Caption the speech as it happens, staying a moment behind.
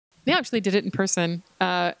They actually did it in person.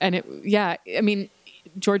 I mean,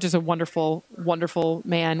 George is a wonderful, wonderful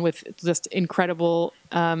man with just incredible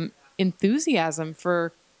enthusiasm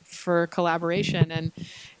for collaboration. And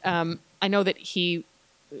I know that I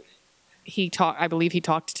believe he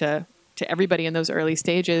talked to everybody in those early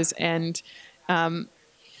stages. And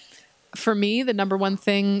for me, the number one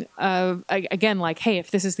thing, again, like, hey,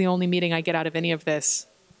 if this is the only meeting I get out of any of this,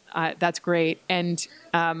 that's great. And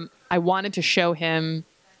I wanted to show him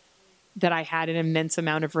that I had an immense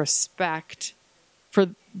amount of respect for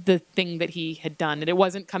the thing that he had done. And it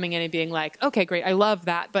wasn't coming in and being like, okay, great, I love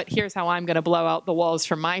that, but here's how I'm going to blow out the walls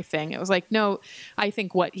for my thing. It was like, no, I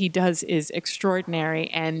think what he does is extraordinary.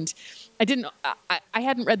 And I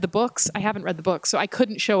hadn't read the books. I haven't read the books. So I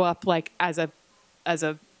couldn't show up like as a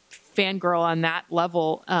fangirl on that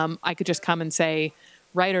level. I could just come and say,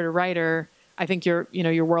 writer to writer, I think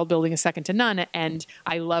your world building is second to none. And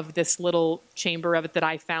I love this little chamber of it that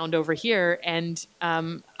I found over here. And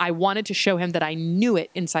I wanted to show him that I knew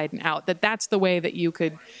it inside and out, that's the way that you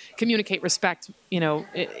could communicate respect.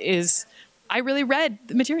 I really read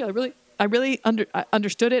the material. I really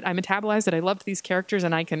understood it. I metabolized it. I loved these characters,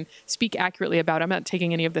 and I can speak accurately about it. I'm not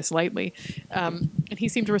taking any of this lightly. And he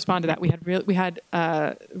seemed to respond to that. We had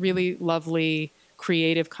really lovely,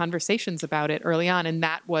 creative conversations about it early on, and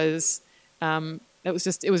that was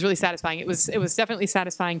it was really satisfying. It was definitely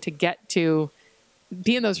satisfying to get to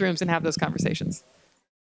be in those rooms and have those conversations.